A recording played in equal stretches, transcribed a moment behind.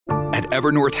At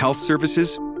Evernorth Health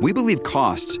Services, we believe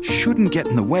costs shouldn't get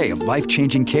in the way of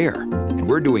life-changing care, and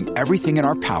we're doing everything in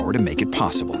our power to make it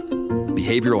possible.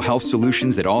 Behavioral health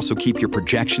solutions that also keep your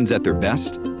projections at their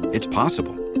best? It's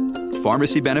possible.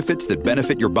 Pharmacy benefits that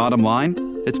benefit your bottom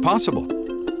line? It's possible.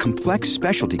 Complex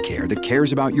specialty care that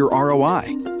cares about your ROI?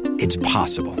 It's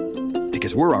possible.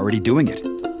 Because we're already doing it.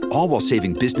 All while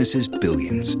saving businesses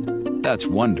billions. That's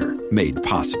Wonder made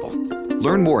possible.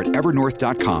 Learn more at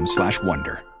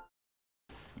evernorth.com/wonder.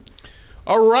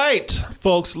 All right,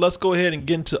 folks, let's go ahead and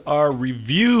get into our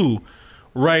review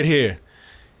right here.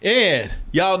 And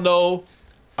y'all know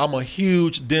I'm a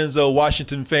huge Denzel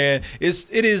Washington fan.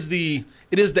 It is the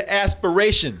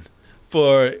aspiration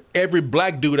for every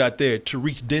black dude out there to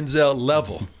reach Denzel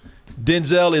level.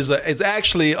 Denzel is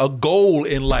actually a goal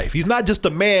in life. He's not just a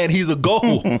man, he's a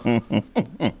goal.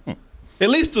 At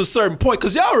least to a certain point.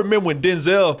 Because y'all remember when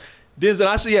Denzel,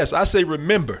 I say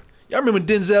remember. Y'all remember when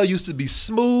Denzel used to be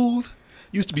smooth,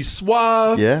 used to be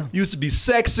suave, used to be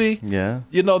sexy. Yeah.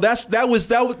 You know, that was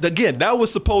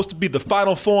supposed to be the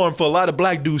final form for a lot of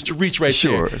black dudes to reach right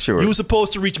there. Sure. You were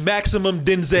supposed to reach maximum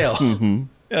Denzel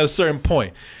at a certain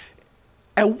point.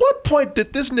 At what point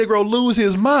did this Negro lose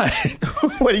his mind?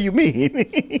 What do you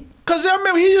mean? Because I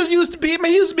remember he used to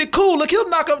be cool. Look, he'll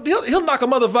knock a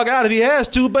motherfucker out if he has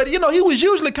to, but you know, he was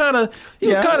usually kind of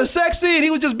sexy and he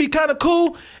would just be kind of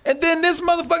cool. And then this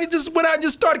motherfucker just went out and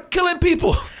just started killing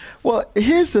people. Well,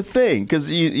 here's the thing,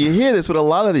 because you hear this with a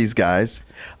lot of these guys,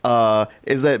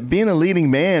 is that being a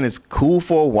leading man is cool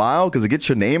for a while because it gets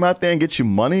your name out there and gets you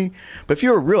money. But if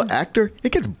you're a real actor,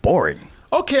 it gets boring.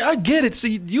 Okay, I get it.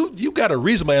 See, you got a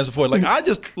reasonable answer for it. Like, I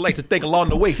just like to think along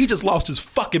the way, he just lost his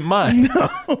fucking mind. No.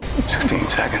 16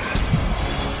 seconds.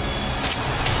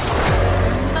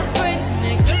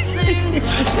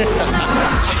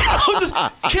 Just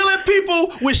killing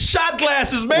people with shot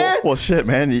glasses, man. Well, shit,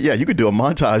 man. Yeah, you could do a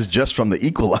montage just from The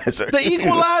Equalizer. The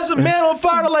Equalizer, Man on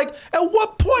Fire. Like, at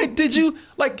what point did you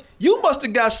must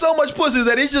have got so much pussy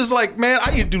that it's just like, man,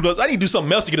 I need to do this. I need to do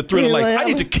something else to get a thrill. I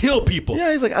need to kill people.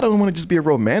 Yeah, he's like, I don't want to just be a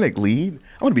romantic lead.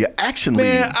 I want to be an action lead.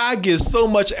 Man, I get so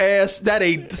much ass.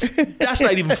 That's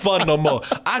not even fun no more.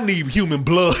 I need human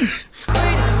blood.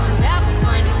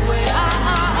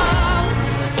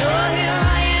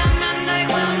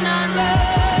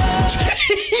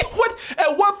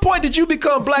 At what point did you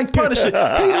become Black Punisher? He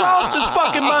lost his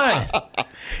fucking mind.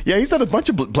 Yeah, he's had a bunch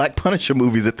of Black Punisher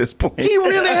movies at this point. He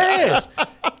really has.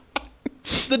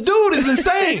 The dude is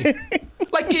insane.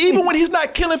 Like, even when he's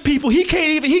not killing people, he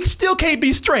still can't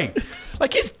be straight.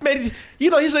 Like, he said, you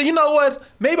know what?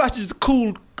 Maybe I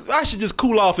should just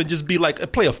cool off and just be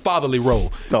like, play a fatherly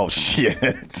role. Oh, shit.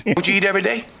 Would you eat every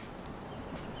day?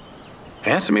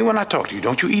 Answer me when I talk to you.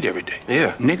 Don't you eat every day?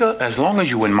 Yeah. Nigga, as long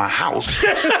as you in my house.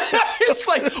 It's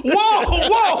like,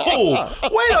 whoa.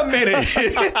 Wait a minute.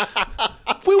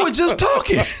 We were just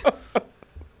talking.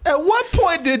 At what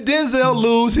point did Denzel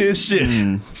lose his shit?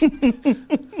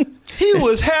 He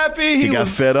was happy. He got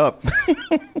fed up.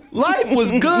 Life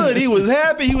was good. He was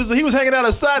happy. He was hanging out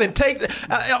outside and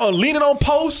leaning on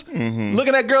posts,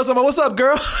 looking at girls. I'm like, what's up,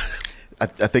 girl? I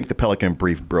think the Pelican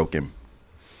Brief broke him.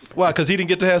 Why? Because he didn't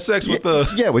get to have sex with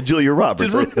with Julia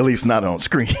Roberts, at least not on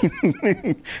screen.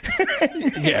 Man,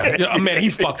 he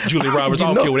fucked Julia Roberts.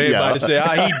 I don't care what everybody say.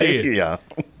 He did. Yeah.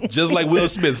 Just like Will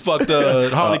Smith fucked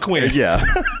Harley Quinn. Yeah.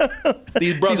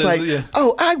 These brothers. She's like,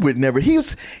 oh, I would never.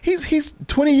 He's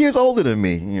 20 years older than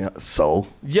me. Yeah. So.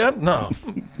 Yeah. No.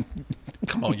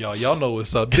 Come on, y'all. Y'all know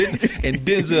what's up. And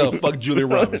Denzel fucked Julia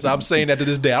Roberts. I'm saying that to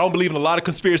this day. I don't believe in a lot of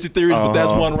conspiracy theories, but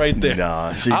that's one right there.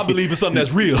 Nah, I believe in something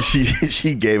that's real.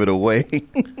 She gave it away.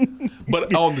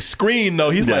 But on the screen, though,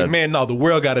 he's like, man, no, the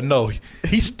world got to know.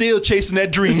 He's still chasing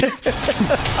that dream.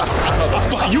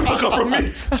 You took her from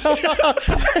me.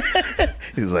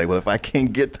 He's like, well, if I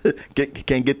can't get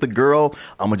the girl,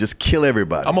 I'm gonna just kill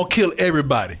everybody. I'm gonna kill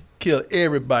everybody.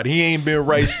 He ain't been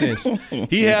right since.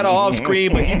 He had her off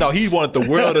screen, but he wanted the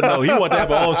world to know. He wanted to have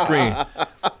her on screen.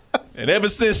 And ever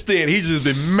since then, he's just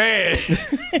been mad.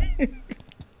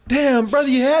 Damn, brother,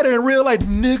 you had her in real life.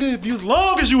 Nigga, as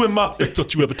long as you in my face,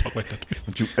 don't you ever talk like that to me.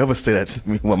 Don't you ever say that to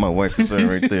me while my wife is there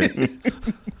right there.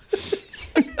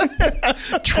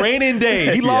 Training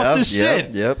Day. He lost his shit.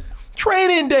 Yep.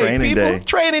 Training Day, people.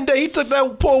 Training Day. He took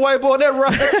that poor white boy on that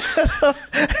ride.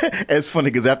 It's funny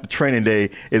because after Training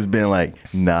Day, it's been like,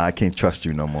 nah, I can't trust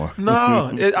you no more.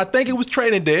 No, I think it was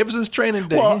Training Day. Ever since Training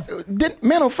Day. Well,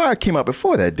 Man on Fire came out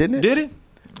before that, didn't it? Did it?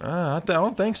 I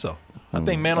don't think so. I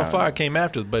think Man on Fire came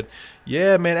after. But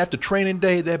yeah, man, after Training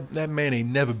Day, that man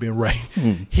ain't never been right.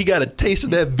 He got a taste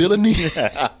of that villainy.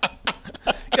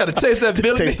 Got to taste that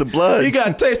Billy. Taste the blood. He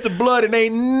got to taste the blood, and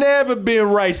ain't never been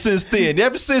right since then.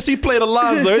 Ever since he played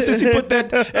Alonzo, ever since he put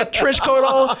that trench coat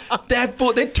on, that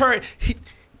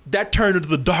turned into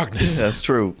the darkness. That's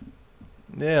true.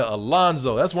 Yeah,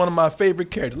 Alonzo. That's one of my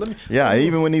favorite characters.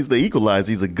 Even when he's the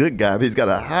equalizer, he's a good guy, but he's got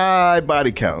a high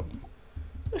body count.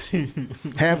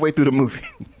 Halfway through the movie.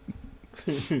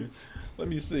 Let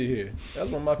me see here. That's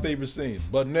one of my favorite scenes.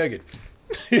 Butt naked.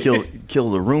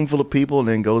 Kills a room full of people and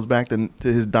then goes back to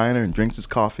his diner and drinks his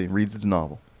coffee and reads his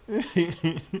novel.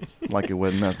 Like it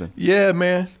wasn't nothing. Yeah,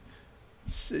 man.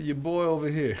 Shit, your boy over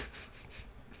here.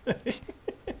 Let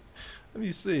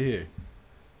me see here.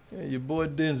 Yeah, your boy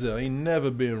Denzel ain't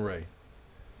never been right.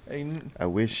 I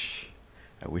wish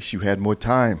you had more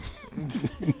time.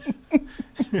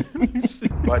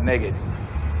 Butt naked.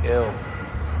 Ill.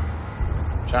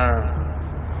 Turn.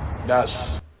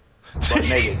 Dust. Butt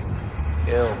naked.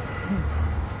 Ill.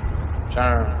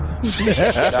 Turn. Dust.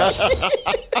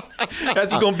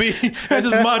 That's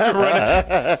his mantra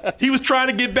running. He was trying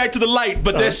to get back to the light,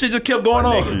 but that shit just kept going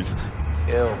on.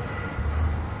 Ill.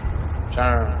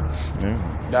 Turn.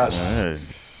 Dust.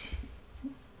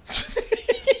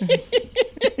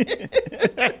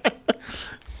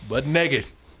 But naked.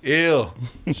 Ill.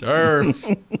 Churn.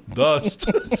 Dust.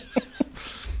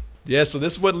 Yeah, so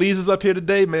this is what leads us up here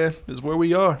today, man. This is where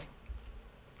we are.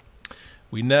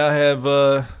 We now have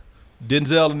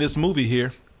Denzel in this movie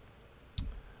here,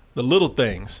 The Little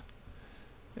Things.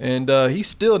 And he's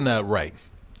still not right.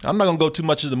 I'm not going to go too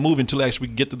much of the movie until actually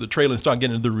we get to the trailer and start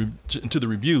getting into the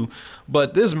review.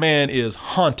 But this man is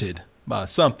haunted by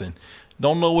something.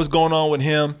 Don't know what's going on with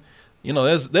him. You know,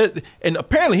 and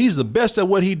apparently he's the best at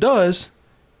what he does.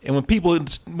 And when people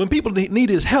need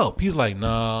his help, he's like, "No,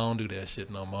 I don't do that shit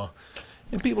no more."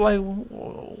 And people are like,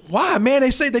 "Why, man?"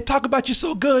 They talk about you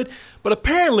so good, but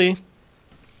apparently,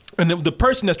 and the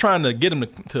person that's trying to get him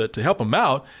to help him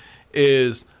out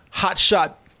is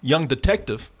hotshot young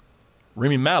detective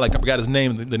Remy Malek. I forgot his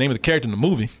name, the name of the character in the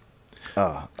movie.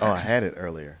 I had it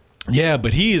earlier. Yeah,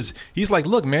 but he's like,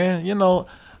 "Look, man, you know,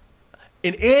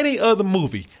 in any other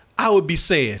movie, I would be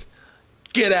saying,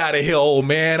 get out of here, old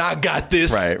man. I got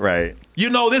this. Right. You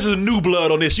know, this is a new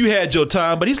blood on this. You had your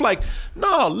time." But he's like,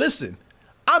 "No, listen.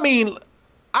 I mean,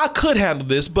 I could handle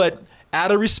this, but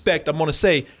out of respect, I'm going to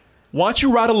say, why don't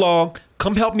you ride along,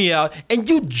 come help me out, and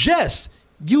you just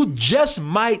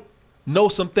might know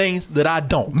some things that I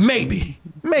don't. Maybe.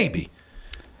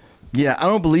 Yeah, I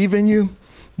don't believe in you,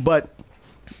 but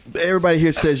everybody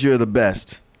here says you're the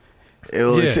best.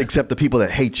 Except the people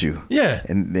that hate you. Yeah.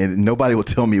 And nobody will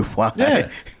tell me why. Yeah.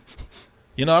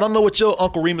 You know, I don't know what your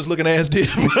Uncle Remus looking ass did,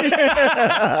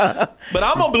 but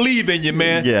I'm gonna believe in you,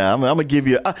 man. Yeah, I'm gonna give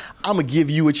you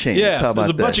a chance. Yeah, How about there's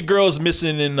a that? bunch of girls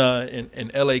missing in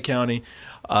LA County.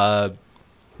 No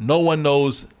one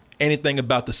knows anything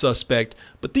about the suspect,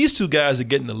 but these two guys are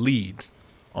getting the lead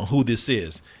on who this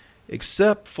is,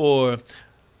 except for,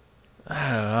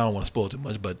 I don't want to spoil too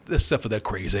much, but except for that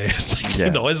crazy ass. Yeah.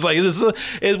 You know, it's like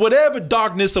it's whatever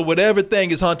darkness or whatever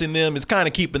thing is hunting them is kind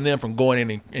of keeping them from going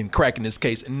in and cracking this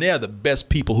case, and they're the best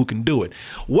people who can do it.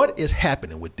 What is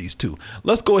happening with these two?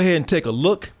 Let's go ahead and take a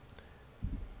look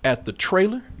at the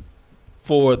trailer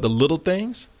for The Little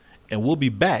Things, and we'll be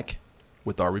back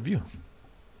with our review.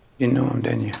 You know him,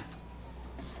 didn't you?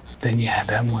 Then you had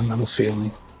that one little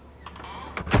feeling.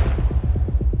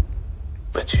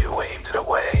 But you waved it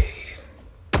away.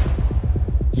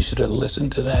 You should have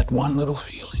listened to that one little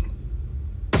feeling.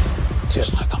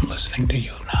 Just like I'm listening to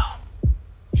you now.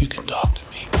 You can talk to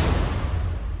me.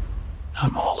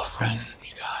 I'm all a friend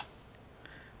you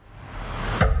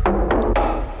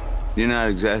got. You're not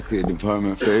exactly a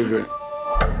department favorite.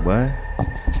 What?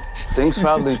 Things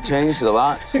probably changed a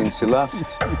lot since you left.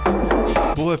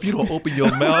 Boy, if you don't open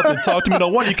your mouth and talk to me, no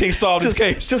wonder you can't solve this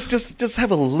case. Just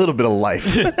have a little bit of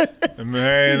life.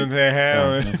 Man,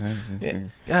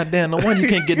 God damn, no wonder you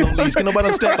can't get no leads. Can nobody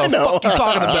understand what the fuck you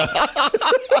talking about?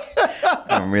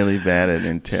 I'm really bad at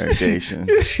interrogation.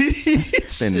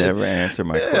 They never answer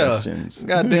my questions.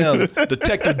 Goddamn,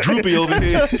 Detective Droopy over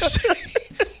here.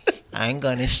 I'm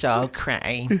gonna start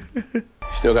crying. You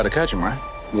still got to catch him, right?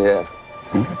 Yeah.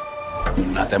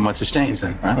 Not that much has changed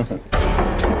then, right?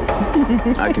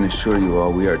 I can assure you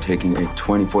all we are taking a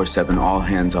 24/7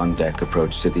 all-hands-on-deck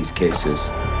approach to these cases.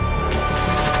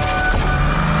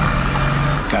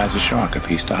 Guy's a shark. If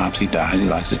he stops, he dies. He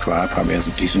likes to drive. Probably has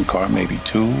a decent car, maybe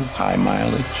 2, high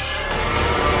mileage.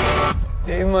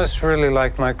 You must really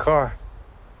like my car.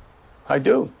 I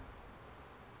do.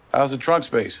 How's the trunk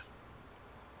space?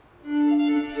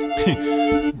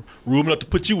 room enough to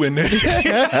put you in there.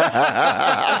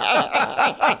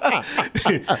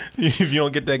 If you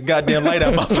don't get that goddamn light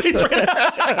out of my face right now.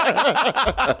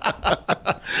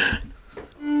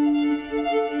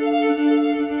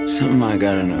 Something I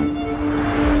gotta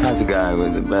know. How's a guy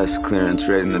with the best clearance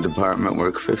rate in the department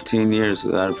work 15 years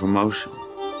without a promotion?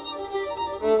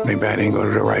 Maybe I didn't go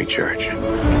to the right church.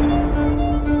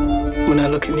 When I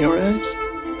look in your eyes,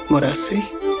 what I see,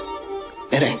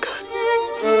 it ain't good.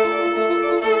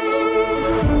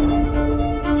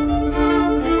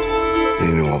 He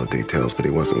knew all the details, but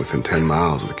he wasn't within 10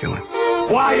 miles of the killing.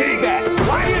 Why is that?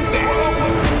 Why is that?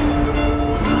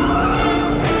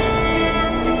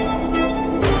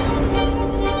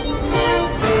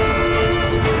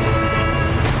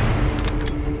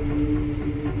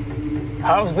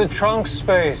 How's the trunk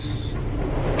space?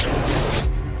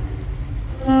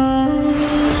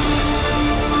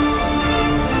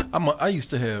 I used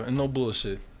to have, and no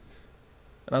bullshit,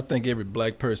 and I think every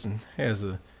black person has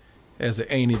a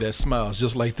auntie that smiles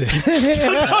just like that.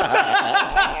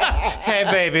 Hey,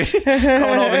 baby, come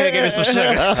on over here, give me some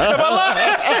sugar.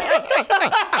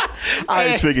 I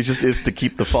just figured it's to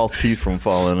keep the false teeth from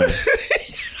falling in.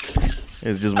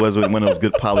 It just was one of those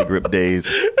good polygrip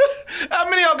days. How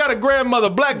many of y'all got a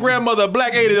black grandmother,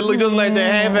 black auntie that look just like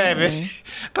that? Hey, baby,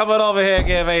 come on over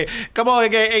here, come on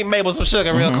and give Aunt Mabel some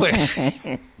sugar real quick.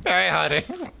 All right, honey.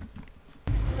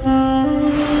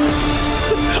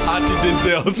 Auntie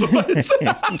Denzel.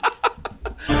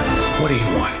 What do you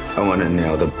want? I want to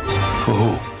nail them. For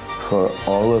who? For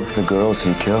all of the girls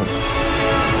he killed.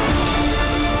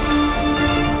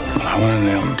 I want to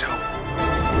nail them too.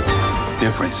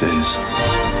 Difference is,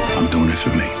 I'm doing it for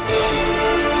me.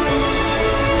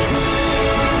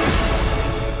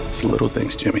 It's the little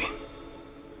things, Jimmy.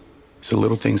 It's the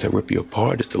little things that rip you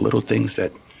apart. It's the little things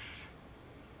that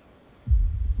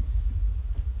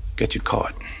get you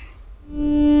caught. You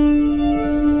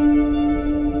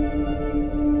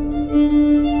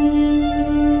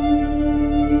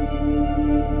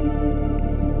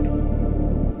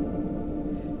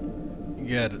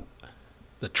got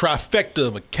the trifecta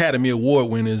of Academy Award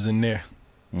winners in there.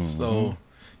 So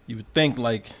you would think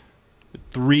like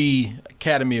 3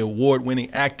 Academy Award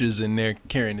winning actors in there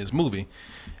carrying this movie,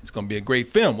 it's going to be a great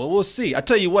film. Well, we'll see. I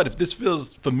tell you what, if this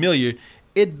feels familiar,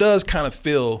 it does kind of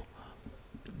feel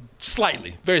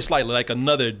slightly, very slightly, like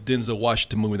another Denzel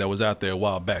Washington movie that was out there a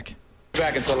while back.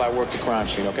 Back until I work the crime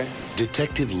scene, okay?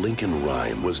 Detective Lincoln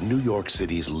Rhyme was New York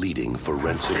City's leading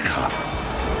forensic cop.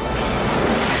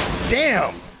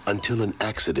 Damn! Until an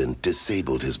accident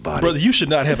disabled his body. Brother, you should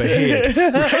not have a head.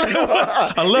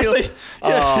 Unless they...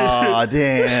 Oh,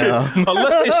 damn.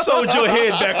 Unless they sewed your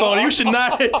head back on. You should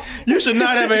not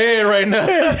have a head right now.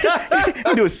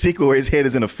 Do a sequel where his head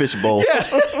is in a fishbowl. Yeah.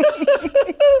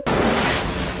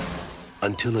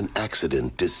 Until an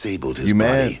accident disabled his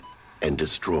body and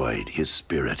destroyed his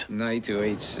spirit.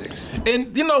 9286.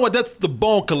 And you know what? That's the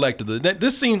Bone Collector.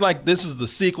 This seems like this is the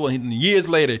sequel, and years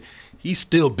later, he's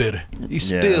still bitter. He's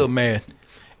still mad.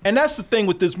 And that's the thing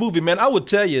with this movie, man. I would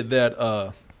tell you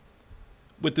that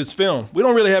with this film, we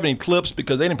don't really have any clips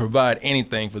because they didn't provide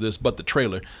anything for this but the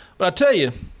trailer. But I tell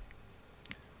you,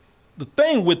 the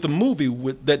thing with the movie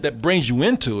that brings you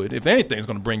into it, if anything is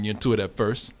going to bring you into it at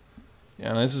first,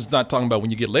 and this is not talking about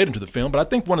when you get later into the film, but I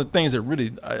think one of the things that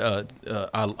really I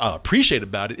appreciate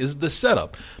about it is the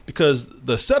setup. Because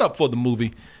the setup for the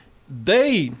movie,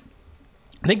 they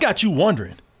got you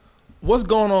wondering, what's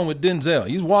going on with Denzel?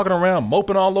 He's walking around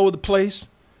moping all over the place.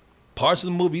 Parts of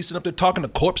the movie, he's sitting up there talking to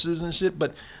corpses and shit.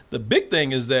 But the big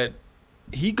thing is that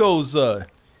he gets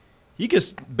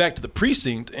back to the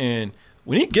precinct, and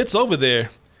when he gets over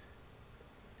there,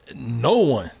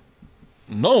 no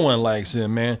one likes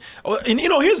him, man. Oh, and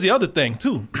here's the other thing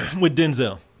too with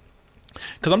Denzel,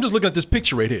 because I'm just looking at this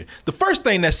picture right here. The first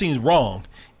thing that seems wrong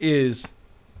is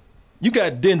you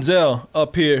got Denzel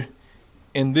up here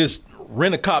in this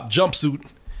rent-a-cop jumpsuit,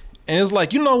 and it's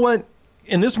like, you know what?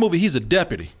 In this movie, he's a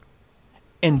deputy,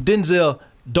 and Denzel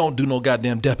don't do no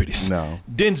goddamn deputies. No.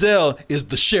 Denzel is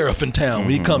the sheriff in town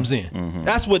when he comes in.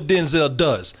 That's what Denzel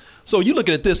does. So you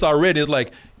looking at this already, it's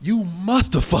like, you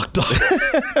must have fucked up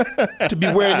to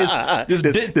be wearing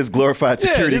this glorified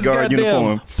security guard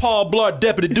uniform. Paul Blart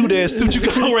deputy doodad suit you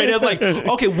got right there. It's like,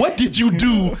 okay, what did you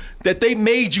do that they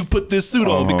made you put this suit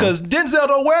on? Because Denzel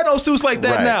don't wear no suits like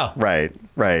that now.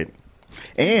 Right.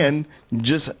 And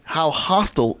just how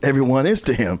hostile everyone is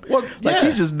to him. Well,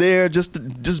 he's just there,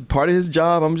 just part of his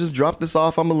job. I'm just drop this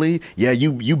off. I'm gonna leave. Yeah,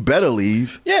 you better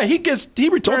leave. Yeah, he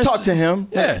returns. Don't talk to him.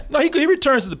 Yeah, no, he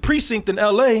returns to the precinct in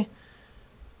L.A.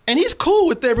 And he's cool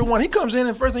with everyone. He comes in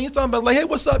and first thing he's talking about is like, hey,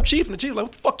 what's up, Chief? And the Chief's like,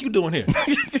 what the fuck you doing here?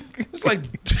 It's like,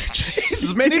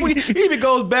 Jesus, man. He even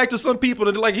goes back to some people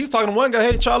that like he's talking to one guy,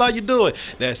 hey, Charlie, how you doing?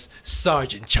 That's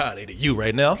Sergeant Charlie to you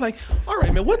right now. I was like, all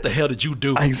right, man, what the hell did you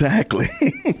do? Exactly.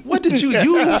 What did you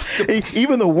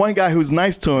Even the one guy who's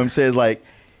nice to him says like,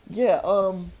 yeah,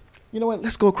 you know what?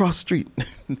 Let's go across the street.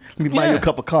 Let me buy you a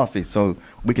cup of coffee so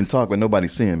we can talk when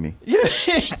nobody's seeing me. Yeah,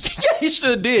 he should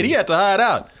have did. He had to hide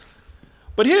out.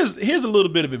 But here's a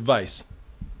little bit of advice,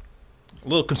 a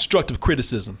little constructive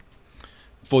criticism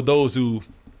for those who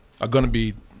are going to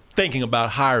be thinking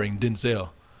about hiring Denzel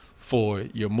for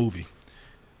your movie.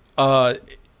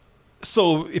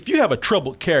 So if you have a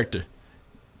troubled character,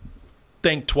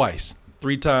 think twice,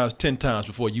 3 times, 10 times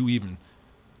before you even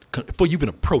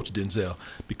approach Denzel,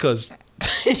 because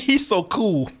he's so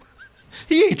cool.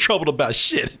 He ain't troubled about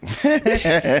shit.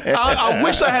 I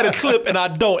wish I had a clip, and I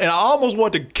don't. And I almost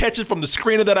want to catch it from the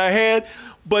screener that I had.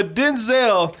 But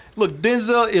Denzel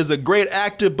is a great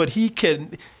actor, but he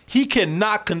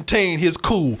cannot contain his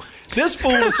cool. This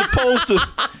fool is supposed to,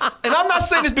 and I'm not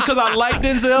saying this because I like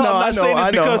Denzel. No, I'm not saying this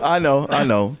because I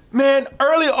know. Man,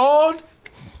 early on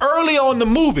in the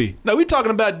movie, now we're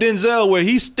talking about Denzel where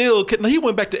he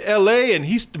went back to L.A. and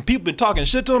people been talking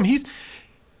shit to him.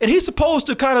 He's supposed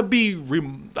to kind of be,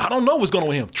 I don't know what's going on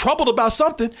with him, troubled about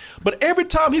something. But every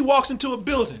time he walks into a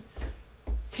building,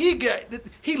 he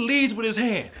leads with his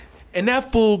hand. And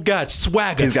that fool got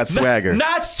swagger. He's got swagger.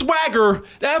 Not swagger.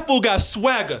 That fool got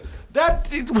swagger.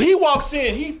 He walks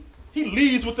in, he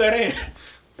leads with that hand.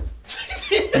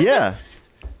 Yeah.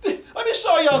 Let me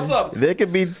show y'all something. They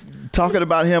could be talking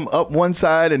about him up one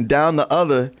side and down the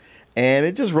other, and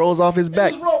it just rolls off his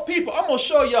back. People, I'm going to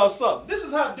show y'all something. This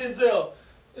is how Denzel...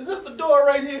 Is this the door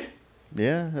right here?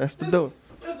 Yeah, that's the door.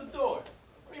 That's the door.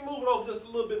 Let me move it over just a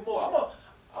little bit more.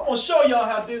 I'm gonna show y'all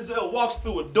how Denzel walks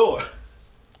through a door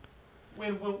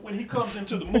when he comes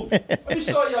into the movie. Let me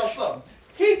show y'all something.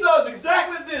 He does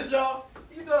exactly this, y'all.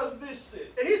 He does this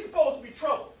shit. And he's supposed to be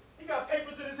troubled. He got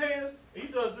papers in his hands, and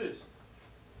he does this.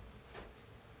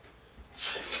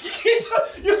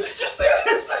 Did you see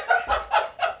this?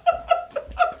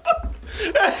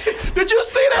 Did you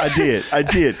see that? I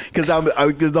did. Because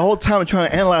the whole time I'm trying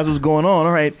to analyze what's going on.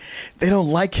 All right, they don't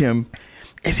like him.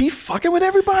 Is he fucking with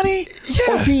everybody? Yeah.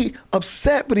 Or is he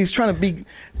upset, but he's trying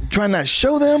not to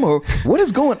show them? Or what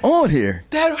is going on here?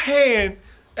 That hand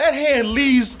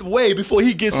leads the way before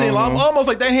he gets in. Almost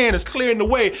like that hand is clearing the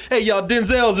way. Hey, y'all,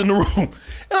 Denzel's in the room.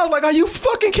 And I was like, are you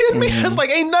fucking kidding me? It's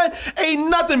like, ain't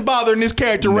nothing bothering this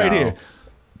character right here.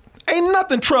 Ain't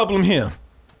nothing troubling him.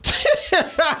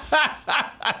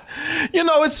 You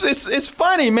know, it's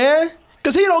funny, man,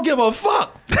 because he don't give a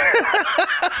fuck.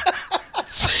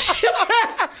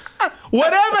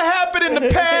 Whatever happened in the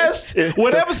past,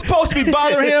 whatever's supposed to be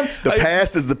bothering him, the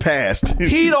past is the past.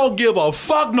 He don't give a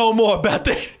fuck no more about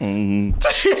that. You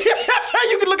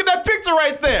can look at that picture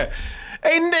right there.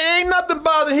 Ain't nothing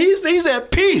bothering. He's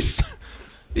at peace.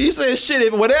 He said, shit,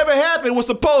 if whatever happened was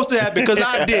supposed to happen because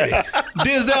I did it.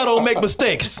 Denzel don't make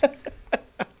mistakes.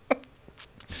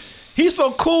 He's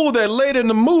so cool that later in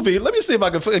the movie, let me see if I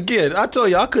can, again, I tell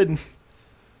you, I couldn't,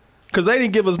 because they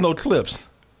didn't give us no clips.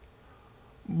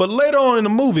 But later on in the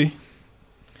movie,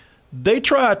 they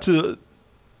try to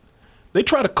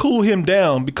cool him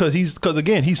down because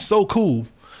again, he's so cool.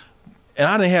 And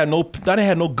I didn't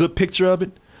have no good picture of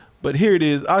it. But here it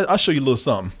is. I'll show you a little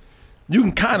something. You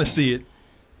can kind of see it.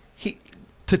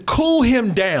 To cool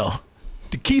him down,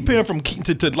 to keep him from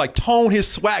to like tone his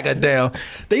swagger down,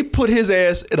 they put his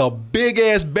ass in a big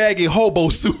ass baggy hobo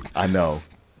suit. I know.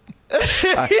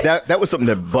 That was something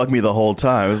that bugged me the whole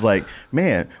time. It was like,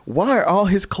 man, why are all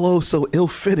his clothes so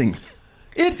ill-fitting?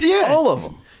 All of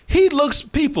them. He looks,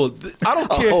 people, I don't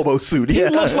care. A hobo suit, He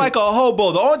looks like a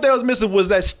hobo. The only thing that was missing was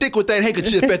that stick with that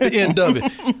handkerchief at the end of it.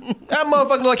 That motherfucker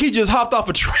looked like he just hopped off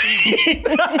a train.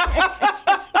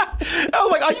 I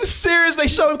was like, are you serious? They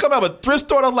showed him coming out of a thrift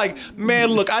store. And I was like, man,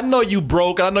 look, I know you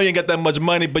broke. I know you ain't got that much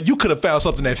money, but you could have found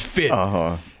something that fit.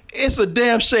 It's a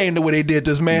damn shame the way they did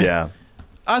this, man. Yeah.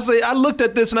 I looked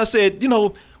at this and I said, you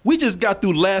know, we just got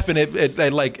through laughing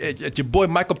at your boy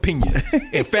Michael Pena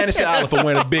in Fantasy Island for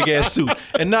wearing a big ass suit,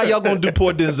 and now y'all gonna do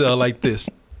poor Denzel like this.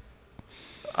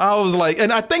 I was like,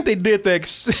 and I think they did that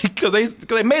because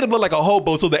they made him look like a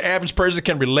hobo so the average person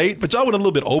can relate, but y'all went a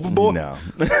little bit overboard. No.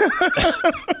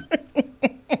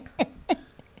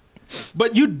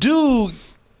 But you do.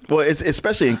 Well, it's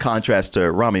especially in contrast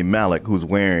to Rami Malek, who's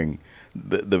wearing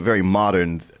the very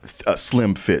modern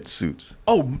slim fit suits.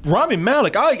 Oh, Rami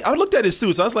Malek. I looked at his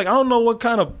suits. I was like, I don't know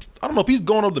if he's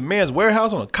going over the man's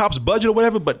warehouse on a cop's budget or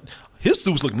whatever, but his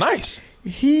suits look nice.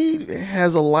 He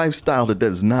has a lifestyle that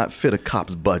does not fit a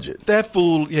cop's budget. That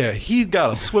fool, yeah, he's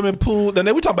got a swimming pool. And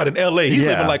then we talk about in L.A. He's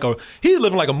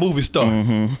living like a movie star.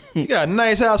 Mm-hmm. He got a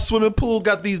nice house, swimming pool,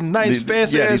 got these nice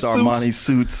fancy ass these Armani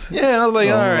suits. Yeah, and I was like,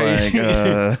 all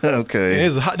right, okay.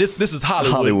 This is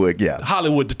Hollywood. Hollywood, yeah.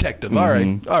 Hollywood detective.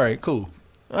 Mm-hmm. All right, cool.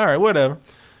 All right, whatever.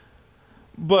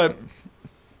 But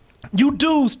you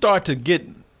do start to get.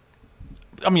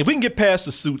 I mean, if we can get past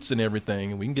the suits and everything,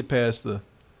 and we can get past the.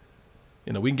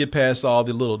 We can get past all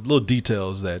the little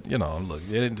details that, look,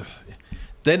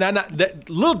 they're not that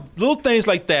little things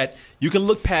like that. You can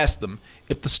look past them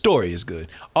if the story is good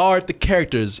or if the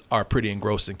characters are pretty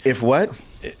engrossing. If what?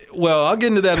 Well, I'll get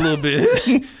into that a little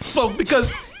bit. So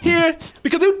because you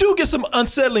do get some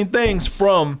unsettling things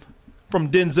from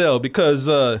Denzel because,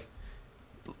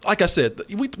 like I said,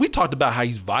 we talked about how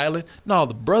he's violent. No,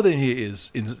 the brother in here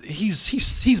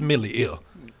he's mentally ill.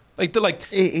 Like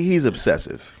he's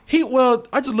obsessive.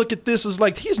 I just look at this as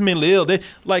like he's mentally ill.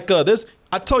 I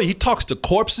told you he talks to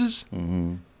corpses.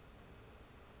 Mm-hmm.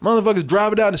 Motherfuckers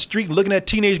driving down the street and looking at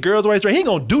teenage girls while he's driving. He ain't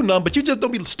gonna do nothing, but you just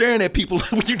don't be staring at people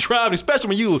when you drive, especially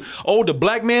when you older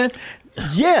black man.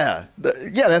 Yeah,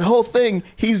 that whole thing.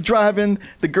 He's driving,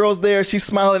 the girl's there, she's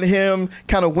smiling at him,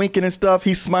 kind of winking and stuff.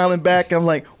 He's smiling back. I'm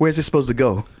like, where's this supposed to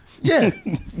go? Yeah,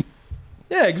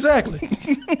 yeah, exactly.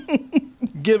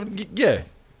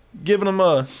 Giving them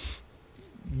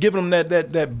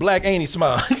that black Annie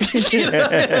smile.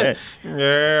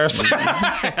 Yes.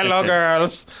 Hello,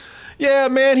 girls. Yeah,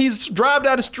 man, he's driving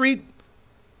down the street,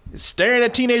 staring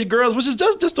at teenage girls, which is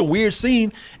just a weird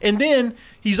scene. And then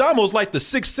he's almost like the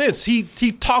Sixth Sense. He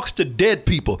talks to dead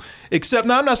people. Except,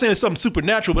 now I'm not saying it's something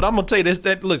supernatural, but I'm gonna tell you this: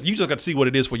 look, you just got to see what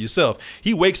it is for yourself.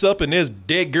 He wakes up and there's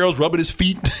dead girls rubbing his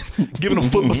feet, giving him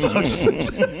foot massages.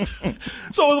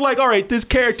 So it's like, all right, this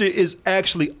character is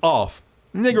actually off.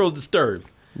 Negro's disturbed.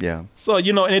 Yeah. So,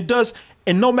 and it does,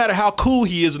 and no matter how cool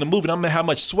he is in the movie, no matter how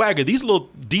much swagger, these little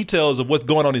details of what's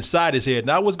going on inside his head,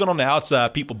 not what's going on the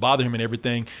outside, people bother him and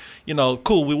everything,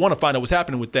 cool, we want to find out what's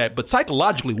happening with that. But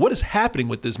psychologically, what is happening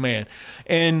with this man?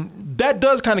 And that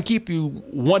does kind of keep you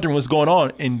wondering what's going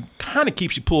on and kind of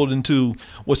keeps you pulled into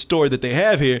what story that they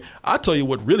have here. I'll tell you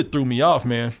what really threw me off,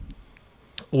 man,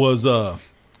 was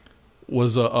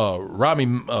Rami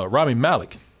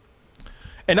Malek.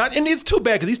 And it's too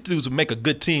bad because these dudes would make a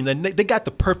good team. They got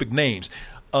the perfect names.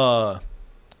 Joe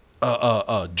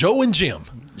and Jim.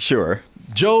 Sure.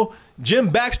 Jim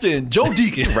Baxter and Joe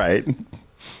Deacon. Right.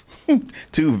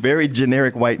 Two very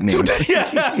generic white names.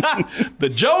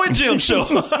 The Joe and Jim show.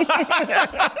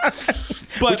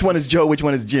 But which one is Joe? Which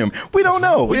one is Jim? We don't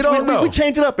know. We don't know. We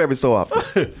change it up every so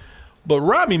often. But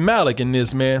Rami Malek in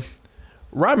this, man.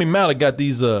 Rami Malek got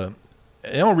these.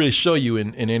 They don't really show you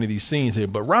in any of these scenes here,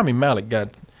 but Rami Malek got.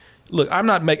 Look, I'm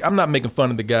not making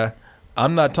fun of the guy.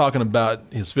 I'm not talking about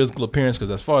his physical appearance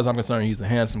because, as far as I'm concerned, he's a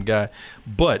handsome guy.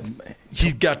 But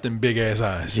he's got them big ass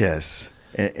eyes. Yes,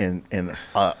 and an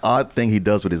odd thing he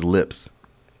does with his lips.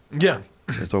 Yeah,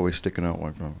 it's always sticking out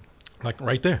like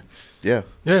right there. Yeah,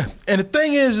 yeah. And the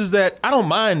thing is that I don't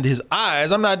mind his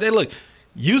eyes. I'm not there. Look,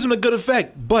 use him to good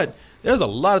effect, but there's a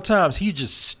lot of times he's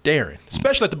just staring,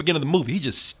 especially at the beginning of the movie. He's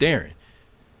just staring.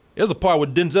 There's a part where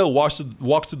Denzel walks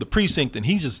to the precinct and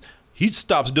he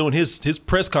stops doing his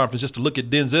press conference just to look at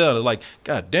Denzel and like,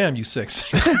 God damn, you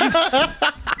sexy. He's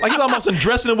almost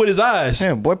undressing him with his eyes.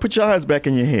 Damn, boy, put your eyes back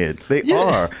in your head. They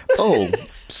are. Oh,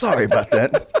 sorry about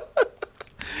that.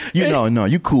 No,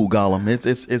 you cool, Gollum.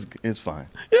 It's fine.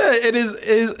 Yeah, it is.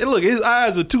 Look, his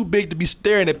eyes are too big to be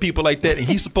staring at people like that, and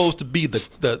he's supposed to be the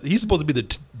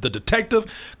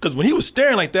detective. Because when he was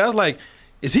staring like that, I was like,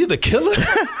 is he the killer?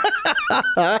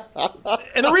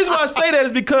 And the reason why I say that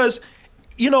is because,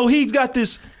 he's got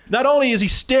this, not only is he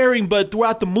staring, but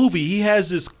throughout the movie, he has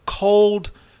this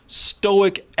cold,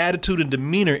 stoic attitude and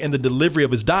demeanor in the delivery of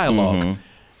his dialogue. Mm-hmm.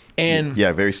 And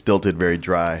yeah, very stilted, very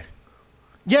dry.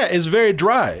 Yeah, it's very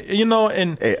dry,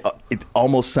 and it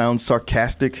almost sounds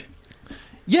sarcastic.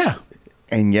 Yeah.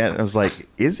 And yet I was like,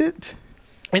 is it?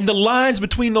 And the lines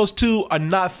between those two are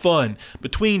not fun.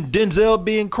 Between Denzel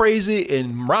being crazy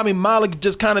and Rami Malek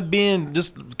just kind of being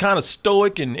just kind of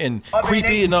stoic and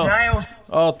creepy and all.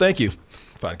 Oh, thank you.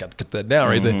 I got to cut that down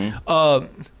right there.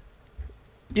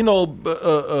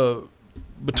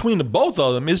 Between the both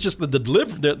of them, it's just the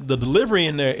delivery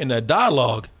in their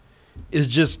dialogue is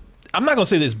just. I'm not gonna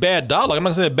say that it's bad dialogue. I'm not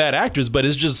gonna say they're bad actors, but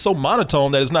it's just so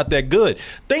monotone that it's not that good.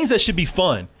 Things that should be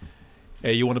fun.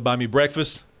 Hey, you want to buy me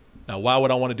breakfast? Now, why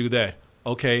would I want to do that?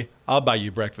 Okay, I'll buy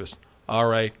you breakfast. All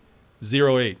right,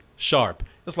 08 sharp.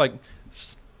 It's like,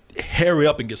 hurry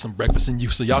up and get some breakfast in you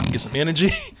so y'all can get some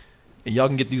energy. and y'all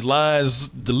can get these lines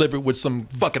delivered with some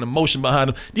fucking emotion behind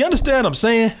them. Do you understand what I'm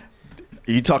saying?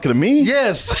 Are you talking to me?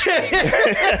 Yes.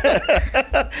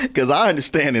 Because I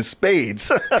understand in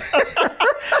spades.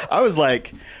 I was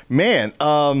like, man,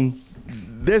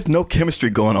 there's no chemistry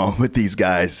going on with these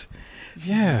guys.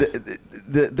 Yeah.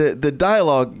 The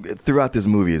dialogue throughout this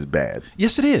movie is bad.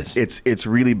 Yes, it is. It's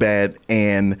really bad,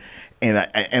 and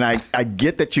I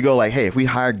get that you go like, hey, if we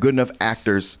hire good enough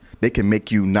actors, they can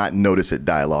make you not notice that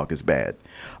dialogue is bad.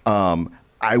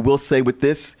 I will say with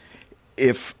this,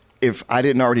 if I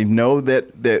didn't already know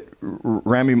that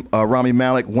Rami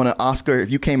Malek won an Oscar,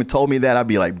 if you came and told me that, I'd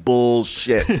be like,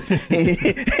 bullshit.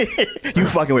 You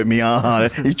fucking with me,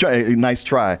 You try, nice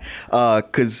try.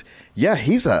 Because yeah,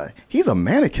 he's a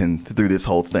mannequin through this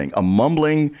whole thing, a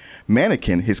mumbling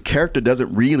mannequin. His character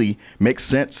doesn't really make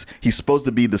sense. He's supposed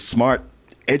to be the smart,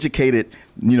 educated,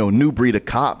 new breed of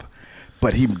cop,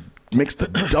 but he makes the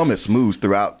dumbest moves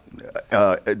throughout.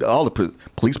 All the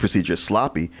police procedure is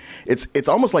sloppy. It's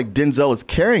almost like Denzel is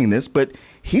carrying this, but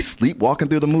he's sleepwalking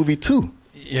through the movie too.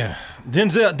 Yeah,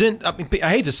 Denzel. I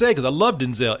hate to say it because I love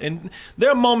Denzel, and there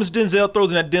are moments Denzel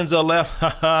throws in that Denzel laugh,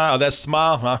 or that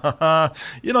smile.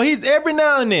 He every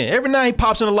now and then he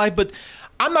pops into life. But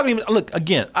I'm not even look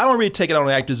again. I don't really take it out on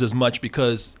actors as much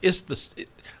because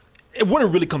what it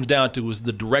really comes down to is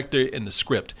the director and the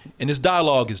script, and this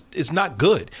dialogue is not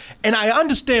good. And I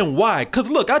understand why. Because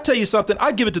look, I'll tell you something.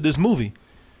 I give it to this movie.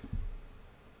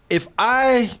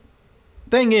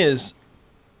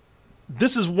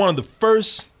 This is one of the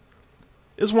first.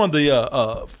 It's one of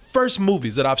the first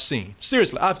movies that I've seen.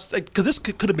 Seriously, because this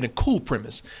could have been a cool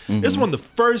premise. Mm-hmm. It's one of the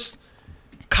first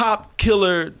cop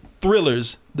killer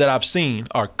thrillers that I've seen,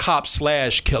 or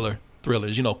cop/killer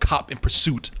thrillers. Cop in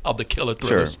pursuit of the killer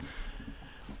thrillers. Sure.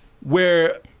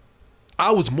 Where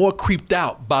I was more creeped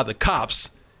out by the cops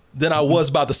than I was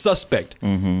by the suspect.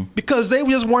 Mm-hmm. Because they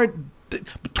just weren't,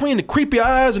 between the creepy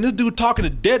eyes and this dude talking to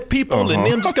dead people and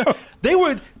them just they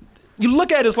were, you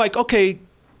look at it, it's like, okay,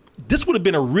 this would have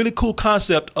been a really cool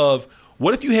concept of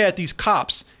what if you had these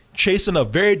cops chasing a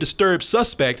very disturbed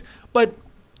suspect, but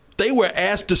they were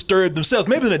as disturbed themselves,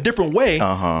 maybe in a different way,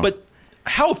 but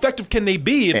how effective can they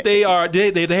be if they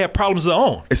have problems of their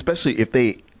own? Especially if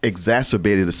they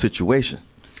exacerbated a situation.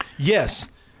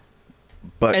 Yes.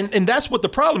 But and that's what the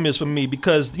problem is for me,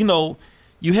 because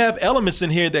you have elements in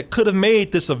here that could have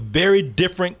made this a very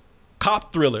different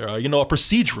cop thriller, or a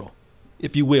procedural,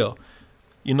 if you will.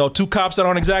 Two cops that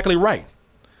aren't exactly right.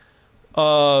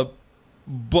 But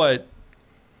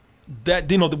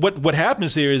that what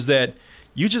happens here is that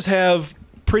you just have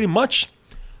pretty much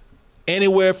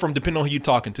anywhere from, depending on who you're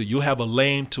talking to, you'll have a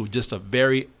lame to just a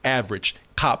very average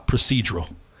cop procedural.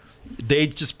 They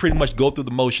just pretty much go through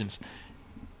the motions.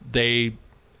 They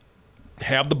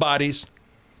have the bodies.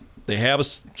 They have a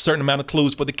certain amount of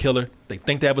clues for the killer. They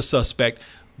think they have a suspect.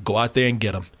 Go out there and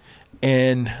get them.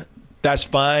 And that's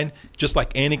fine. Just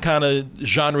like any kind of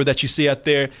genre that you see out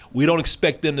there, we don't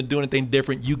expect them to do anything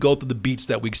different. You go through the beats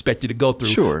that we expect you to go through.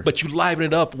 Sure. But you liven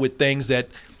it up with things that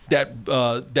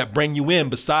bring you in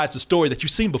besides the story that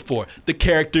you've seen before. The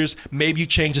characters, maybe you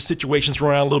change the situations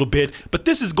around a little bit, but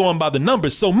this is going by the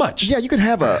numbers so much. Yeah, you can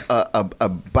have a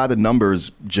by the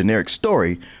numbers generic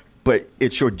story, but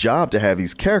it's your job to have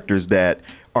these characters that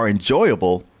are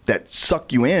enjoyable, that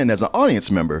suck you in as an audience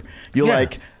member. You're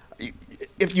like,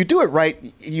 if you do it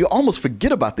right, you almost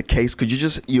forget about the case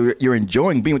because you're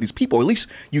enjoying being with these people. Or at least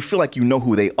you feel like you know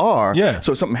who they are. Yeah.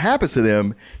 So if something happens to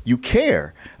them, you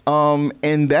care.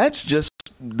 And that's just,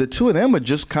 the two of them are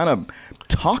just kind of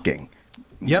talking.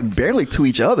 Yep. Barely to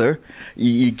each other.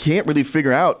 You can't really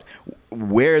figure out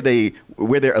where their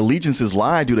allegiances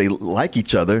lie. Do they like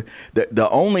each other? The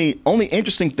only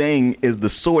interesting thing is the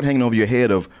sword hanging over your head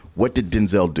of what did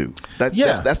Denzel do?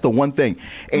 That's the one thing.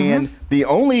 And the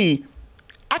only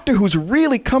actor who's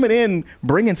really coming in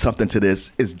bringing something to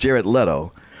this is Jared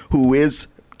Leto,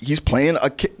 he's playing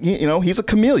he's a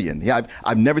chameleon. Yeah,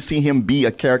 I've never seen him be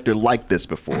a character like this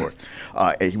before.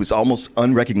 He was almost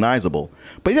unrecognizable,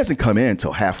 but he doesn't come in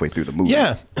until halfway through the movie.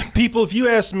 Yeah, people, if you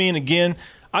ask me, and again,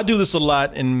 I do this a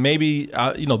lot, and maybe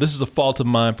this is a fault of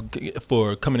mine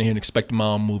for coming in here and expecting my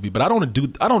own movie, but I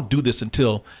don't do this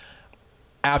until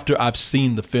after I've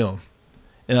seen the film.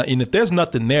 And if there's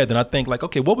nothing there, then I think like,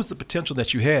 okay, what was the potential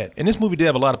that you had? And this movie did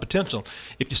have a lot of potential.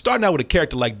 If you're starting out with a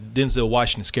character like Denzel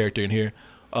Washington's character in here,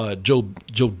 Joe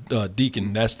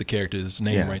Deacon, that's the character's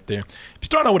name right there. If you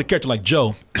start out with a character like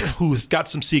Joe, who's got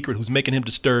some secret, who's making him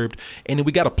disturbed, and then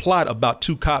we got a plot about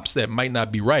two cops that might not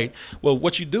be right, well,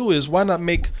 what you do is, why not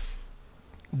make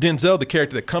Denzel the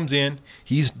character that comes in?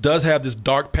 He does have this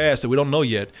dark past that we don't know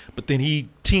yet, but then he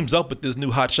teams up with this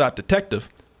new hotshot detective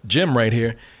Jim right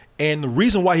here. And the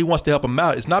reason why he wants to help him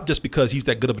out is not just because he's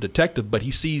that good of a detective, but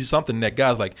he sees something that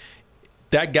guy's like,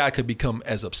 that guy could become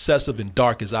as obsessive and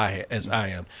dark as I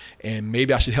am. And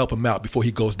maybe I should help him out before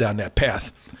he goes down that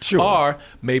path. Sure. Or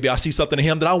maybe I see something in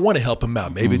him that I want to help him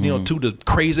out. Maybe, two the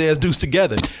crazy ass dudes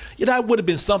together. That would have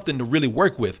been something to really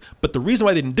work with. But the reason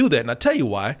why they didn't do that, and I'll tell you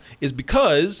why, is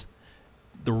because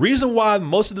the reason why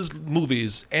most of this movie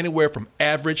is anywhere from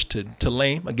average to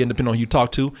lame, again, depending on who you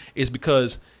talk to, is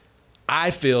because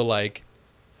I feel like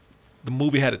the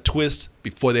movie had a twist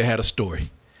before they had a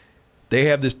story. They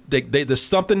have this, there's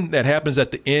something that happens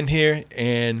at the end here,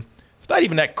 and it's not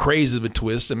even that crazy of a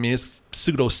twist. I mean, it's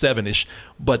pseudo 7-ish,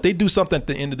 but they do something at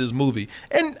the end of this movie.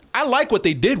 And I like what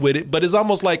they did with it, but it's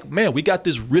almost like, man, we got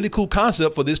this really cool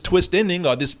concept for this twist ending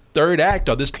or this third act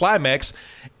or this climax,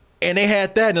 and they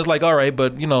had that, and it's like, all right,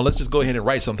 but, let's just go ahead and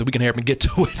write something. We can help them get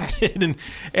to it.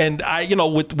 and I,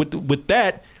 with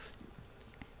that,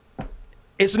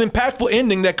 it's an impactful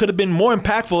ending that could have been more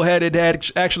impactful had it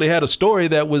actually had a story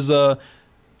that was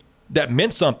that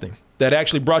meant something, that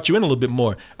actually brought you in a little bit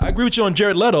more. I agree with you on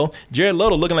Jared Leto. Jared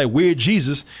Leto looking like weird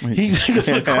Jesus. He's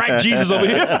crack Jesus over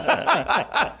here.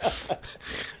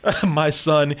 My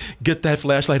son, get that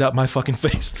flashlight out my fucking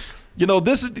face.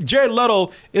 Jared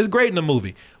Leto is great in the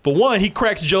movie. For one, he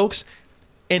cracks jokes.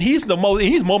 And he's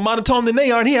more monotone than they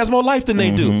are, and he has more life than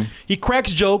they do. He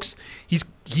cracks jokes. He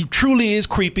truly is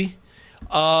creepy.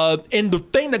 And the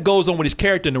thing that goes on with his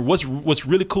character, and what's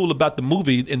really cool about the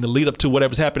movie in the lead up to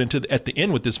whatever's happening at the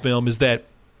end with this film, is that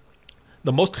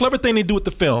the most clever thing they do with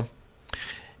the film,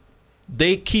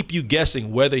 they keep you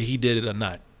guessing whether he did it or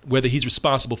not, whether he's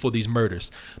responsible for these murders,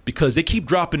 because they keep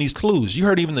dropping these clues. You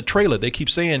heard even the trailer, they keep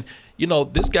saying,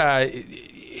 this guy,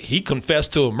 he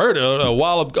confessed to a murder a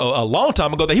long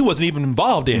time ago that he wasn't even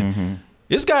involved in.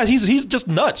 This guy, he's just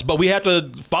nuts, but we have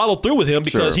to follow through with him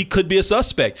because he could be a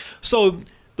suspect. So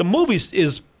the movie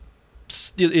is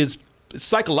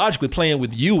psychologically playing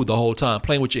with you the whole time,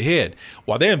 playing with your head.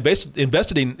 While they're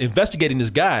investigating this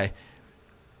guy,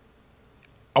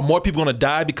 are more people going to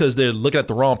die because they're looking at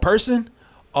the wrong person?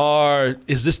 Or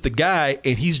is this the guy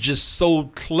and he's just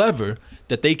so clever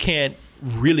that they can't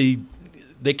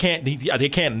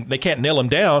nail him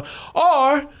down?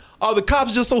 Or are the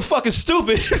cops just so fucking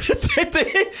stupid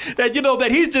that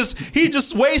he's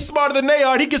just way smarter than they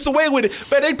are and he gets away with it?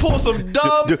 Man, they pull some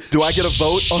dumb Do I get a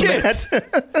vote shit on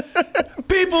that?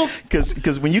 People,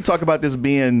 because when you talk about this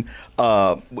being,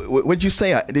 what did you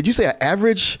say? Did you say an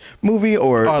average movie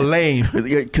or lame?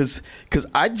 Because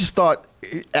I just thought,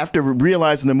 after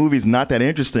realizing the movie's not that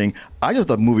interesting, I just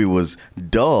thought the movie was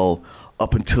dull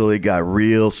up until it got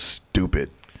real stupid.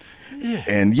 Yeah.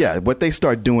 And what they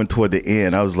start doing toward the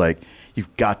end, I was like,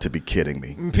 you've got to be kidding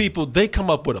me. People, they come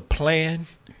up with a plan.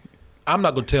 I'm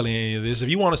not going to tell you any of this. If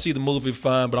you want to see the movie,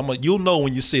 fine, but you'll know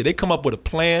when you see it. They come up with a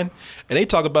plan, and they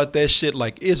talk about that shit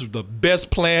like it's the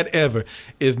best plan ever.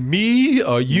 If me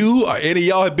or you or any of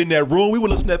y'all had been in that room, we would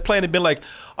listen to that plan and been like,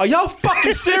 are y'all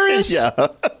fucking serious?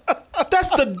 That's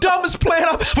the dumbest plan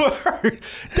I've ever heard.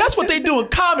 That's what they do in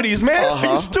comedies, man. Are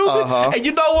you stupid? And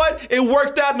you know what? It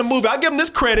worked out in the movie. I'll give them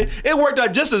this credit. It worked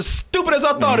out just as stupid as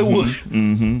I thought it would.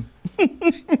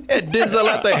 And Denzel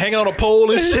out there hanging on a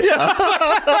pole and shit.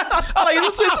 I'm like,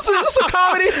 is this a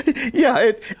comedy?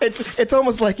 Yeah, it's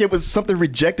almost like it was something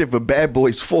rejected for Bad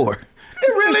Boys 4.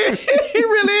 It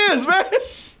really is, man.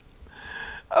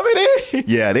 I mean,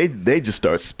 they just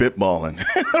start spitballing.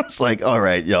 It's like, all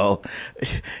right, y'all,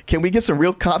 can we get some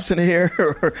real cops in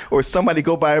here, or somebody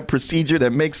go by a procedure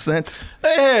that makes sense?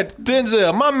 They had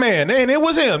Denzel, my man, and it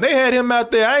was him. They had him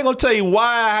out there. I ain't gonna tell you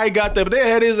why I got there, but they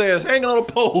had his ass hanging on a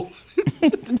pole.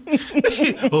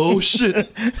 Oh shit!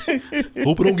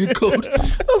 Hope it don't get caught.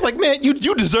 I was like, man,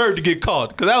 you deserve to get caught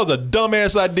because that was a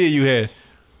dumbass idea you had,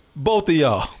 both of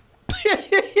y'all.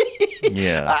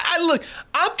 Yeah.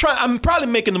 I'm probably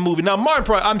making the movie now.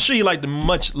 Martin, I'm sure you liked it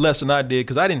much less than I did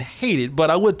because I didn't hate it, but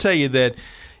I would tell you that,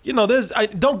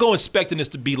 don't go expecting this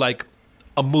to be like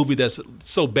a movie that's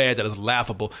so bad that it's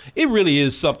laughable. It really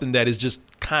is something that is just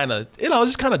kind of,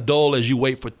 just kind of dull as you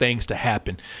wait for things to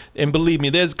happen. And believe me,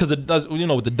 because it does,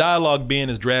 with the dialogue being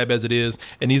as drab as it is,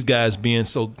 and these guys being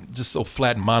so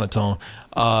flat and monotone,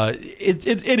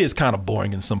 it is kind of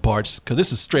boring in some parts because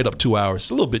this is straight up 2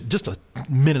 hours, a little bit, just a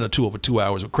minute or two over 2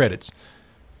 hours of credits.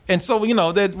 And so,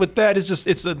 that with that,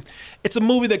 it's a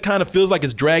movie that kind of feels like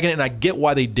it's dragging, and I get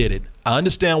why they did it. I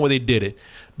understand why they did it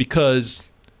because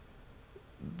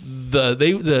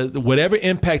the whatever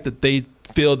impact that they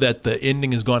feel that the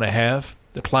ending is going to have,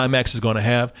 the climax is going to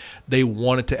have, they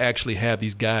wanted to actually have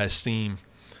these guys seem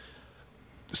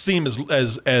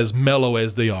as mellow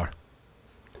as they are.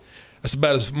 That's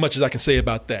about as much as I can say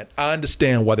about that. I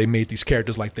understand why they made these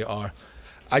characters like they are.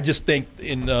 I just think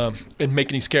in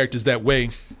making these characters that way,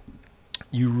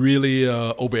 you really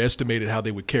overestimated how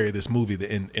they would carry this movie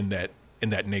in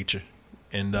that nature.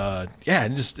 And I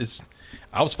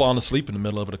was falling asleep in the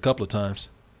middle of it a couple of times.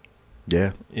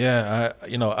 Yeah. Yeah.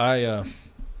 I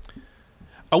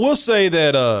will say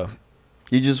that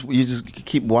you just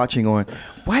keep watching on.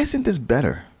 Why isn't this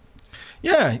better?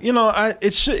 Yeah,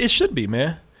 it should be,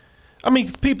 man. I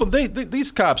mean, people,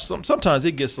 these cops sometimes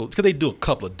they get because they do a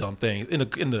couple of dumb things, and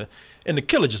the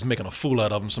killer just making a fool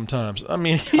out of them sometimes. I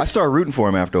mean, I started rooting for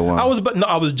him after a while.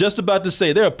 I was just about to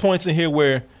say there are points in here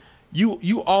where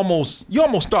you almost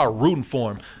start rooting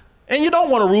for him, and you don't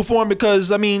want to root for him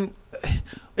because I mean,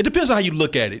 it depends on how you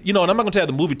look at it, And I'm not gonna tell you how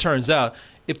the movie turns out.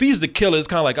 If he's the killer, it's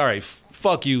kind of like, all right,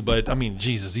 fuck you, but I mean,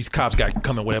 Jesus, these cops got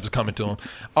coming, whatever's coming to them.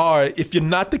 Or if you're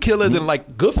not the killer, then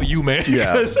like, good for you, man.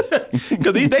 Yeah.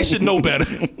 Because they should know better.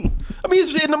 I mean,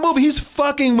 in the movie, he's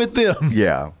fucking with them.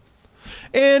 Yeah.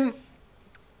 And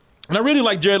I really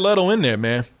like Jared Leto in there,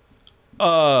 man.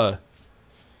 I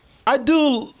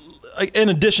do, in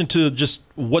addition to just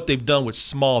what they've done with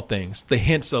small things, the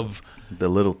hints of the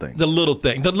little thing. And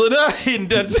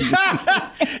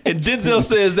Denzel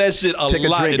says that shit a lot. Take a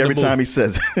drink every time he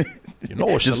says it.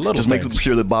 It's just the little just things. make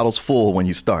sure the bottle's full when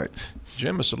you start.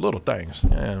 Jim, it's the little things.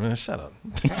 Yeah, man, shut up.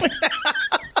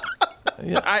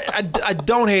 I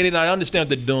don't hate it. And I understand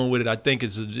what they're doing with it. I think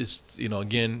it's just,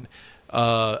 again,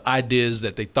 ideas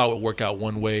that they thought would work out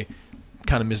one way,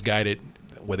 kind of misguided,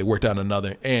 where they worked out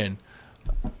another. And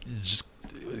just,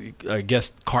 I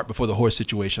guess, cart before the horse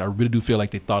situation. I really do feel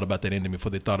like they thought about that ending before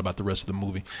they thought about the rest of the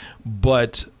movie.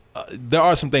 But there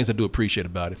are some things I do appreciate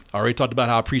about it. I already talked about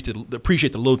how I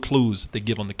appreciate the little clues that they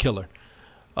give on the killer.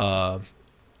 What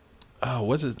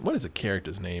is the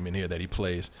character's name in here that he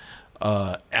plays?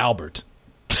 Albert.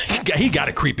 He got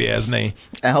a creepy ass name.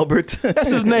 Albert.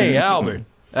 That's his name, Albert.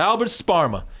 Albert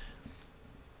Sparma.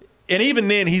 And even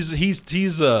then, he's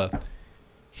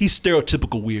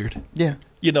stereotypical weird. Yeah.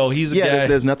 He's a guy.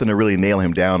 There's nothing to really nail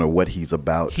him down or what he's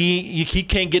about. He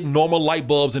can't get normal light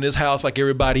bulbs in his house like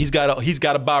everybody. He's got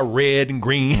to buy red and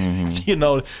green.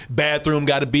 Mm-hmm. Bathroom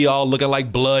got to be all looking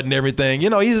like blood and everything. He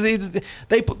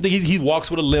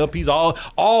walks with a limp. He's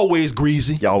always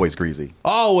greasy. Yeah, always greasy.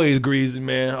 Always greasy,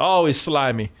 man. Always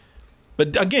slimy.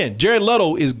 But again, Jared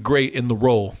Leto is great in the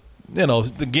role.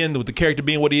 Again, with the character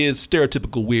being what he is,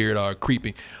 stereotypical weird or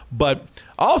creepy. But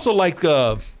I also like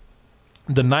the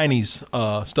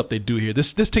 90s stuff they do here.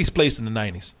 This takes place in the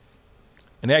 90s.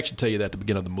 And they actually tell you that at the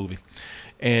beginning of the movie.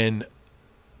 And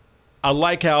I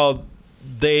like how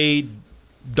they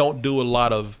don't do a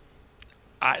lot of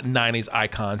 90s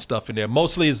icon stuff in there.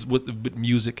 Mostly is with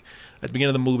music. At the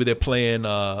beginning of the movie, they're playing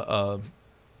that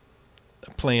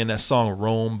song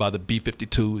Rome by the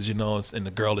B-52s, and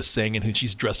the girl is singing and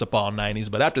she's dressed up all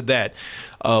 90s. But after that,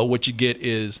 what you get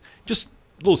is just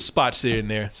little spots here and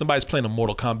there. Somebody's playing a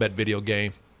Mortal Kombat video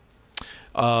game.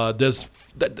 There's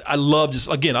that I love.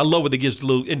 I love what they give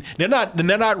little, and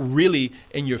they're not really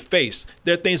in your face.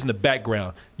 There are things in the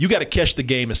background. You got to catch the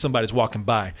game as somebody's walking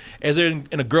by. As they're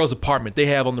in a girl's apartment, they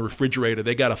have on the refrigerator.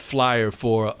 They got a flyer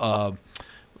for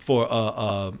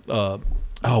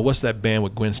what's that band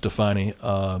with Gwen Stefani?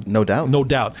 No Doubt. No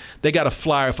Doubt. They got a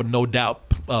flyer for No Doubt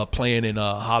playing in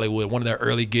Hollywood, one of their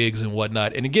early gigs and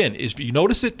whatnot. And again, if you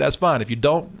notice it, that's fine. If you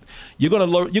don't, you're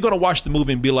gonna watch the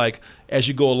movie and be like, as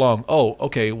you go along, oh,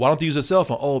 okay, why don't they use a cell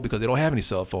phone? Oh, because they don't have any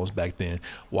cell phones back then.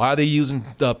 Why are they using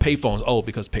payphones? Oh,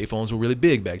 because payphones were really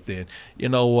big back then.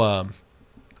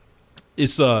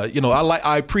 It's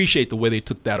I appreciate the way they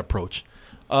took that approach.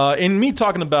 And me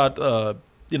talking about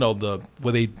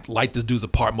where they light this dude's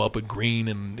apartment up with green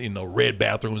and red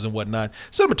bathrooms and whatnot.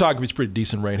 Cinematography is pretty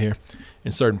decent right here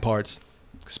in certain parts,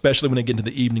 especially when they get into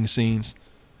the evening scenes.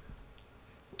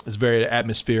 It's very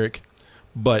atmospheric,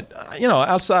 but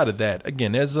outside of that,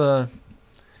 again, there's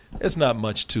not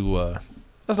much to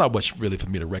that's not much really for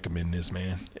me to recommend this,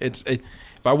 man. If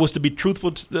I was to be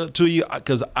truthful to you,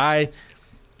 because I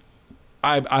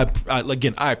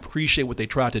appreciate what they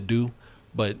tried to do,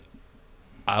 but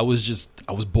I was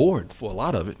bored for a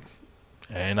lot of it,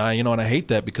 and I hate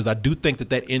that because I do think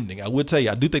that ending. I would tell you,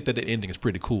 I do think that ending is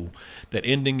pretty cool. That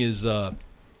ending is there's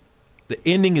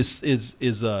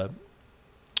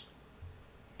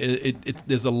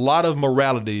a lot of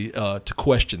morality to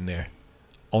question there,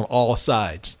 on all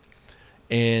sides,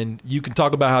 and you can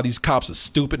talk about how these cops are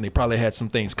stupid and they probably had some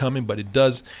things coming, but it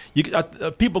does.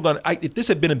 If this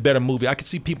had been a better movie, I could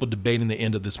see people debating the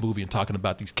end of this movie and talking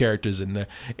about these characters and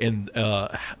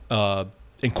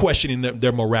questioning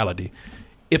their morality.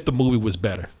 if the movie was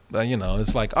better. You know,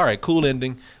 it's like, all right, cool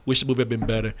ending. Wish the movie had been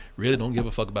better. Really don't give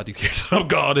a fuck about these characters. I'm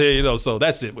gone here, you know. So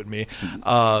that's it with me.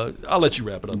 I'll let you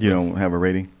wrap it up. You don't have a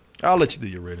rating? I'll let you do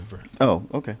your rating first. Oh,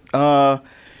 okay.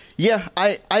 Yeah,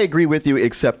 I agree with you,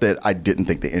 except that I didn't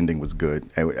think the ending was good.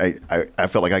 I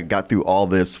felt like I got through all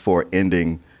this for an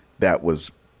ending that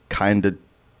was kind of,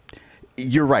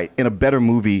 you're right, in a better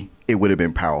movie, it would have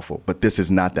been powerful. But this is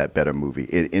not that better movie.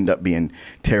 It ended up being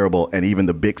terrible. And even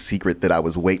the big secret that I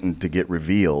was waiting to get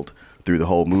revealed through the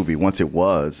whole movie, once it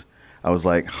was, I was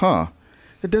like,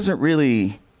 it doesn't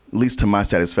really, at least to my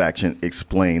satisfaction,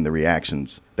 explain the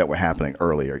reactions that were happening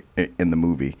earlier in the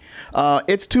movie.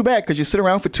 It's too bad because you sit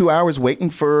around for 2 hours waiting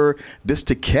for this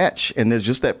to catch. And there's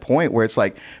just that point where it's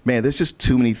like, man, there's just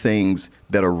too many things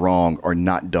that are wrong or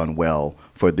not done well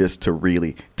for this to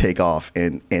really take off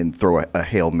and throw a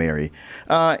Hail Mary.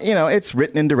 It's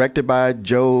written and directed by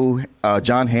John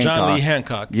Hancock. John Lee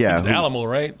Hancock. Yeah. The Alamo,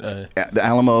 right? The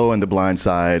Alamo and The Blind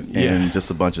Side and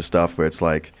just a bunch of stuff where it's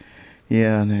like,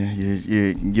 yeah,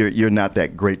 you're not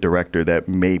that great director that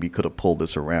maybe could have pulled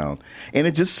this around. And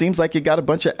it just seems like you got a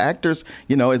bunch of actors,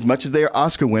 as much as they're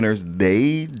Oscar winners,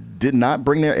 they did not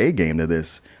bring their A game to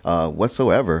this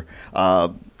whatsoever. I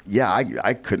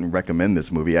couldn't recommend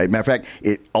this movie. Matter of fact,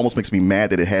 it almost makes me mad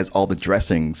that it has all the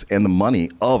dressings and the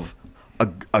money of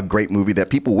a great movie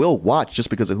that people will watch just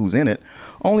because of who's in it,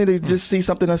 only to just see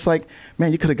something that's like,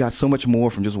 man, you could have got so much more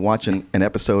from just watching an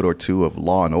episode or two of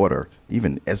Law and Order,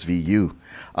 even SVU.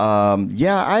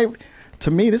 To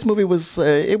me, this movie was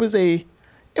it was a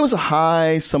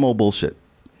high some old bullshit.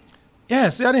 Yeah,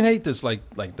 see, I didn't hate this like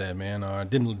that, man, or I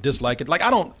didn't dislike it. Like I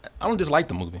don't dislike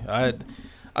the movie. I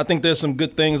think there's some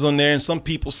good things on there, and some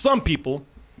people,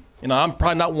 I'm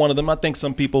probably not one of them. I think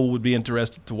some people would be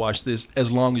interested to watch this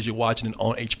as long as you're watching it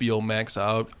on HBO Max.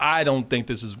 I don't think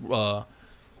this is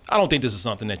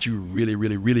something that you really,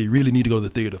 really, really, really need to go to the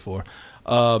theater for.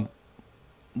 The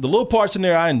little parts in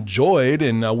there I enjoyed,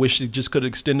 and I wish it just could have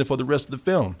extended for the rest of the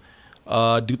film.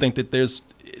 I do think that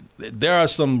there are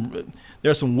some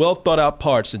well thought out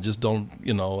parts that just don't,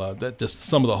 that just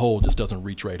some of the whole just doesn't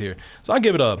reach right here. So I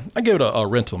give it a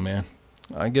rental, man.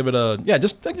 I give it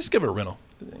just give it a rental.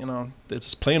 It's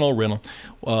just plain old rental.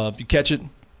 If you catch it,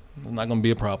 it's not gonna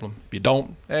be a problem. If you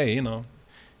don't, hey,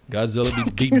 Godzilla be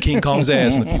beating King Kong's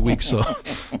ass in a few weeks. So,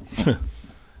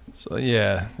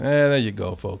 there you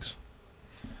go, folks.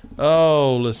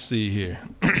 Oh, let's see here.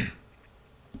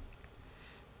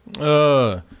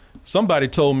 Somebody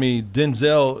told me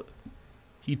Denzel,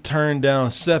 he turned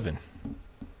down 7.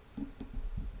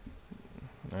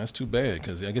 That's too bad,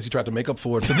 because I guess he tried to make up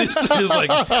for it for this. It's like,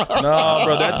 no,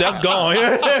 bro, that's gone.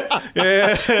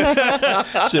 Yeah.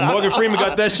 Shit, Morgan Freeman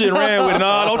got that shit ran with it.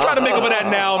 No, don't try to make up for that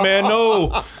now, man.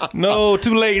 No,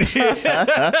 too late.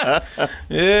 Yeah.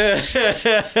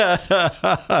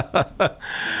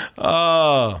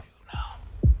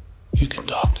 You can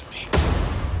talk to me.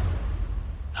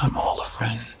 I'm all a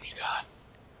friend you got.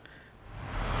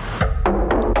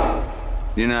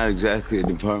 You're not exactly a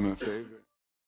department favorite.